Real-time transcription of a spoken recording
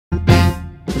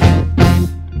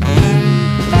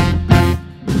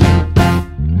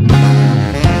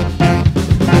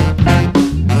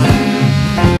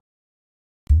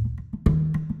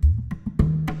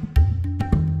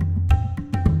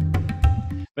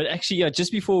But actually, yeah,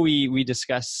 just before we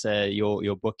discuss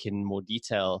your book in more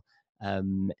detail,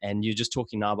 and you're just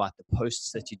talking now about the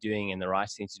posts that you're doing and the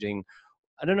writing that you're doing,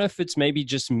 I don't know if it's maybe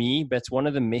just me, but one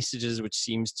of the messages which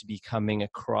seems to be coming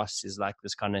across is like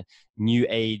this kind of new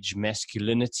age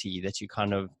masculinity that you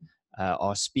kind of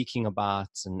are speaking about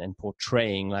and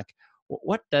portraying. Like,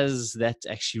 what does that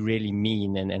actually really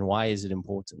mean, and why is it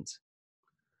important?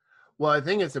 Well, I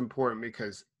think it's important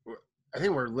because I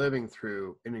think we're living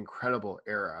through an incredible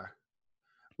era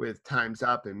with Time's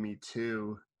Up and Me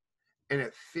Too. And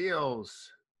it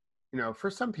feels, for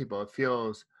some people, it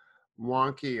feels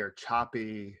wonky or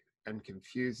choppy and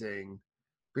confusing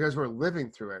because we're living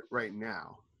through it right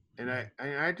now. And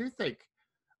I do think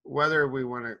whether we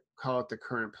want to call it the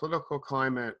current political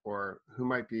climate or who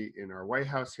might be in our White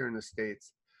House here in the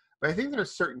States, but I think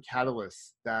there's certain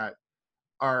catalysts that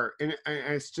are, and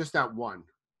it's just not one,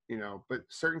 but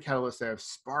certain catalysts that have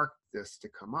sparked this to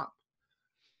come up.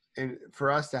 And for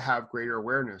us to have greater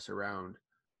awareness around,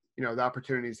 the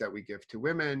opportunities that we give to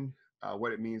women,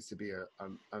 what it means to be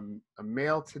a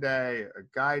male today, a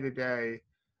guy today,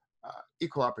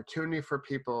 equal opportunity for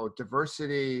people,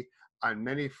 diversity on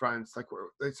many fronts. Like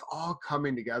it's all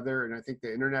coming together. And I think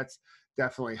the internet's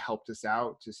definitely helped us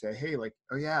out to say, hey, like,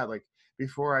 oh yeah, like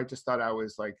before I just thought I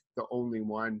was like the only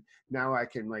one. Now I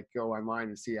can like go online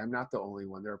and see I'm not the only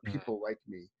one. There are people like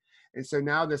me. And so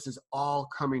now this is all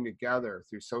coming together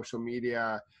through social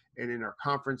media and in our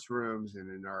conference rooms and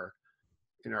in our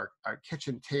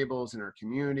kitchen tables in our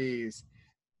communities.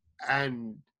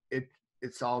 And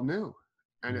it's all new.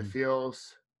 And it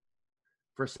feels,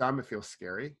 for some, it feels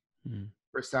scary.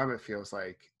 For some, it feels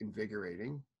like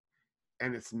invigorating,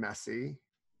 and it's messy.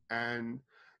 And,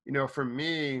 for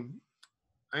me,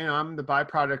 I'm the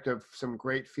byproduct of some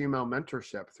great female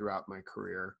mentorship throughout my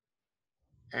career.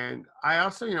 And I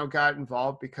also, got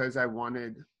involved because I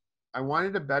wanted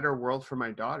a better world for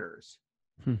my daughters.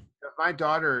 If my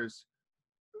daughters,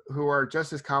 who are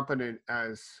just as competent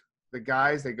as the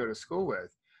guys they go to school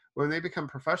with, when they become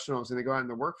professionals and they go out in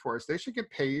the workforce, they should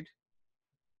get paid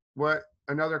what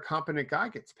another competent guy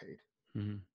gets paid.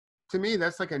 To me,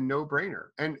 that's like a no-brainer.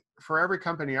 And for every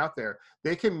company out there,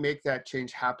 they can make that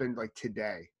change happen like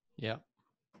today. Yeah.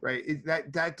 Right.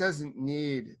 That doesn't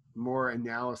need more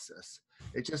analysis.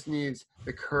 It just needs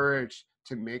the courage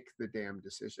to make the damn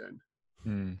decision.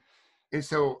 And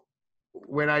so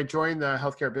when I joined the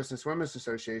Healthcare Business Women's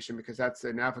Association, because that's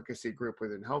an advocacy group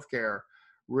within healthcare,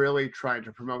 really trying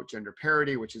to promote gender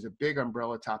parity, which is a big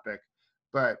umbrella topic,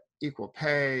 but equal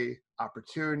pay,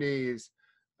 opportunities,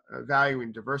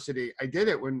 valuing diversity. I did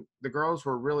it when the girls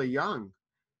were really young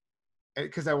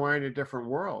because I wanted a different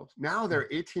world. Now they're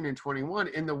 18 and 21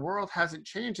 and the world hasn't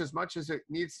changed as much as it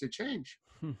needs to change.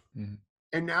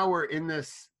 And now we're in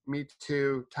this Me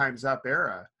Too, Time's Up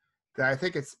era that I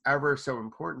think it's ever so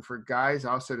important for guys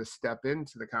also to step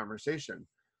into the conversation.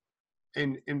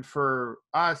 And for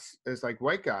us as like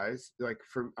white guys, like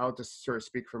I'll just sort of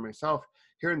speak for myself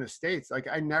here in the States, like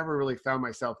I never really found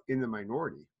myself in the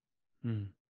minority.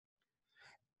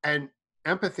 And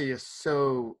empathy is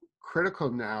so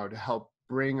critical now to help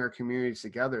bring our communities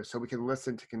together so we can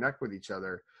listen to connect with each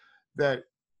other, that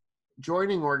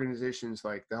joining organizations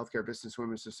like the Healthcare Business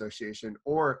Women's Association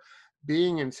or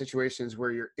being in situations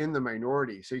where you're in the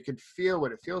minority so you can feel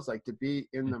what it feels like to be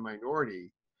in the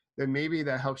minority, then maybe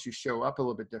that helps you show up a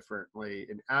little bit differently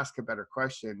and ask a better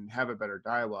question and have a better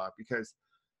dialogue. Because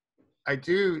I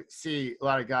do see a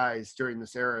lot of guys during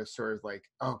this era sort of like,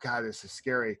 oh God, this is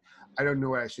scary. I don't know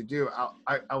what I should do.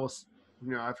 I will,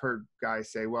 I've heard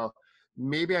guys say, well,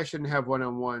 maybe I shouldn't have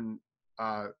one-on-one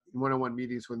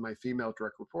meetings with my female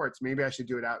direct reports. Maybe I should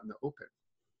do it out in the open.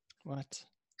 What?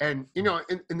 And,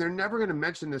 and they're never going to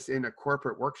mention this in a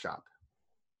corporate workshop,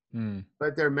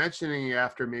 but they're mentioning it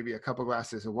after maybe a couple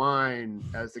glasses of wine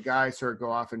as the guys sort of go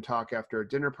off and talk after a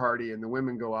dinner party and the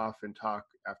women go off and talk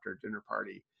after a dinner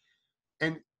party.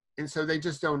 And so they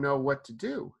just don't know what to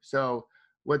do. So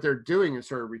what they're doing is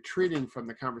sort of retreating from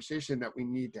the conversation that we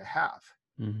need to have.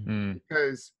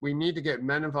 Because we need to get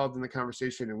men involved in the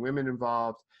conversation and women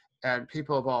involved and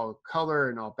people of all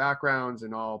color and all backgrounds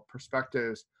and all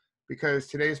perspectives, because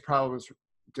today's problems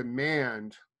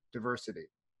demand diversity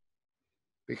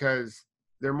because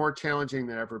they're more challenging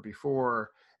than ever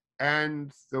before.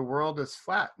 And the world is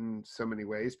flat in so many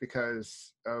ways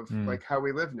because of like how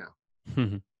we live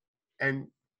now. And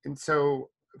so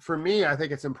for me, I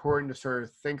think it's important to sort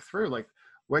of think through, like,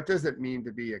 what does it mean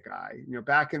to be a guy?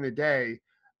 Back in the day,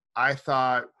 I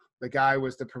thought the guy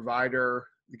was the provider,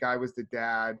 the guy was the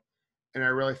dad, and I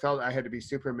really felt I had to be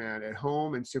Superman at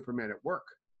home and Superman at work.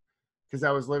 because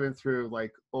I was living through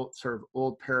like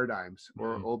old paradigms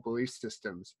or old belief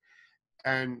systems.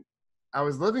 And I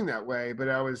was living that way, but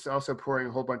I was also pouring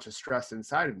a whole bunch of stress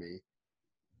inside of me.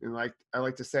 And like, I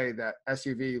like to say that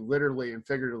SUV literally and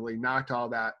figuratively knocked all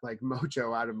that like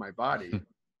mojo out of my body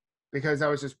because I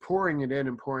was just pouring it in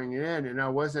and I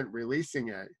wasn't releasing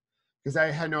it because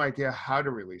I had no idea how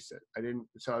to release it.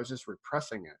 So I was just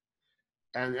repressing it.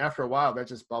 And after a while that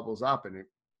just bubbles up and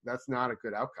that's not a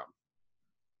good outcome.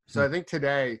 So I think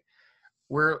today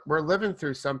we're living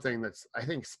through something that's, I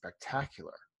think,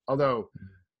 spectacular, although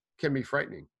can be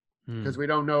frightening because we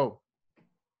don't know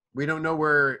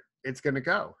where it's going to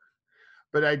go.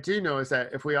 But I do know is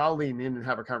that if we all lean in and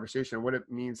have a conversation, what it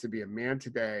means to be a man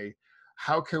today,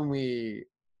 how can we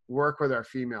work with our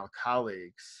female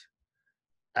colleagues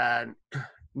and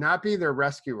not be their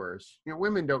rescuers? You know,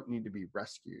 women don't need to be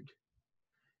rescued.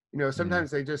 You know, sometimes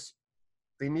they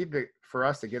need for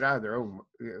us to get out of their own,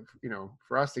 you know,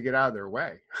 for us to get out of their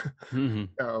way.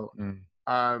 So,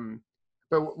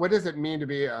 but what does it mean to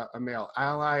be a male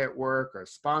ally at work, or a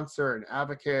sponsor, an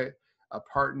advocate, a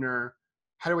partner?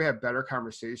 How do we have better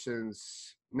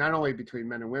conversations, not only between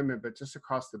men and women, but just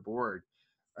across the board?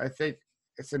 I think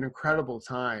it's an incredible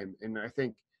time. And I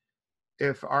think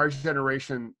if our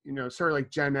generation, you know, sort of like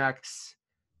Gen X,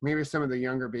 maybe some of the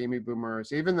younger baby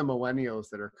boomers, even the millennials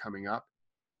that are coming up,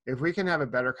 if we can have a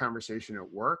better conversation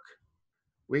at work,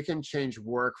 we can change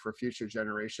work for future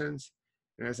generations.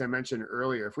 And as I mentioned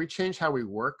earlier, if we change how we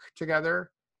work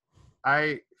together,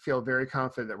 I feel very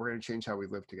confident that we're going to change how we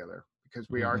live together because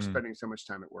we are spending so much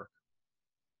time at work.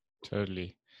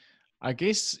 Totally. I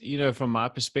guess, you know, from my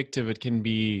perspective,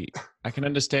 I can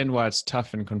understand why it's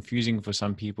tough and confusing for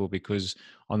some people, because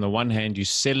on the one hand, you're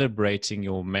celebrating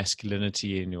your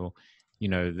masculinity and your, you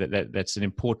know, that's an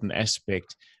important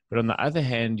aspect. But on the other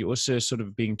hand, you're also sort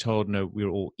of being told, no, we're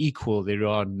all equal. A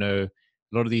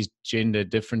lot of these gender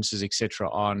differences, etc.,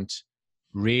 aren't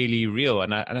really real.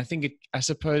 And I think I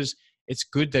suppose it's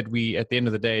good that we, at the end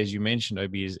of the day, as you mentioned,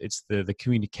 Obi, it's the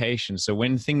communication. So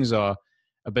when things are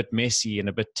a bit messy and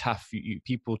a bit tough,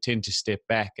 people tend to step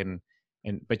back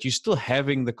but you're still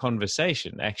having the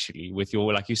conversation actually with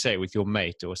your, like you say, with your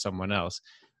mate or someone else.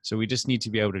 So we just need to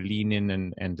be able to lean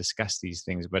in and discuss these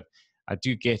things. But I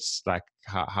do get like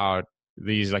how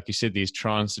these, like you said, these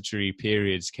transitory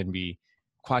periods can be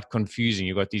quite confusing.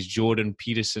 You've got these Jordan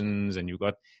Petersons and you've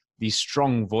got these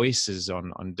strong voices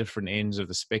on different ends of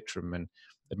the spectrum. And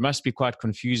it must be quite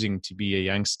confusing to be a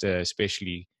youngster,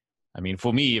 especially, I mean,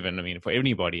 for me even, I mean, for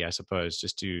anybody, I suppose,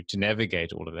 just to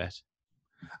navigate all of that.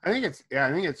 I think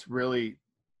it really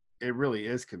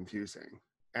is confusing.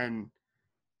 And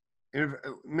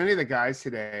many of the guys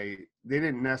today, they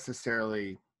didn't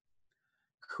necessarily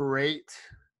create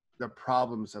the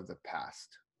problems of the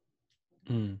past,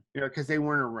 you know, because they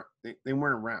weren't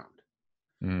around.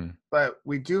 But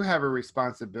we do have a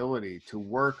responsibility to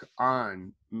work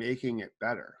on making it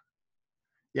better.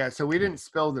 Yeah, so we didn't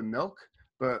spill the milk,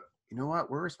 but you know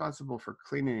what? We're responsible for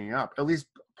cleaning it up, at least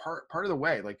part of the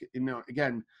way. Like, you know,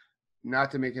 again,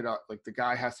 not to make it up like the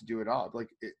guy has to do it all.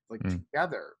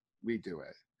 Together we do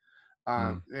it.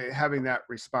 Having that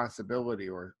responsibility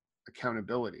or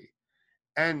accountability.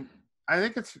 And I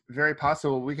think it's very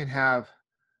possible we can have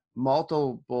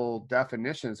multiple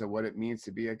definitions of what it means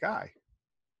to be a guy.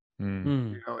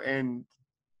 You know, and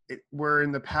where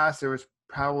in the past there was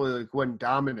probably like one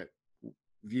dominant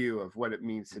view of what it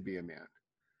means to be a man.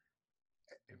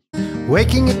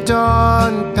 Waking at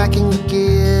dawn, packing the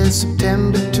gear,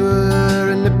 September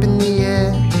tour and up in the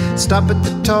air. Stop at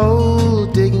the toll,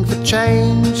 digging for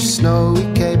change, snowy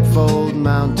Cape Fold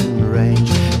mountain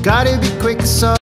range. Gotta be quick, so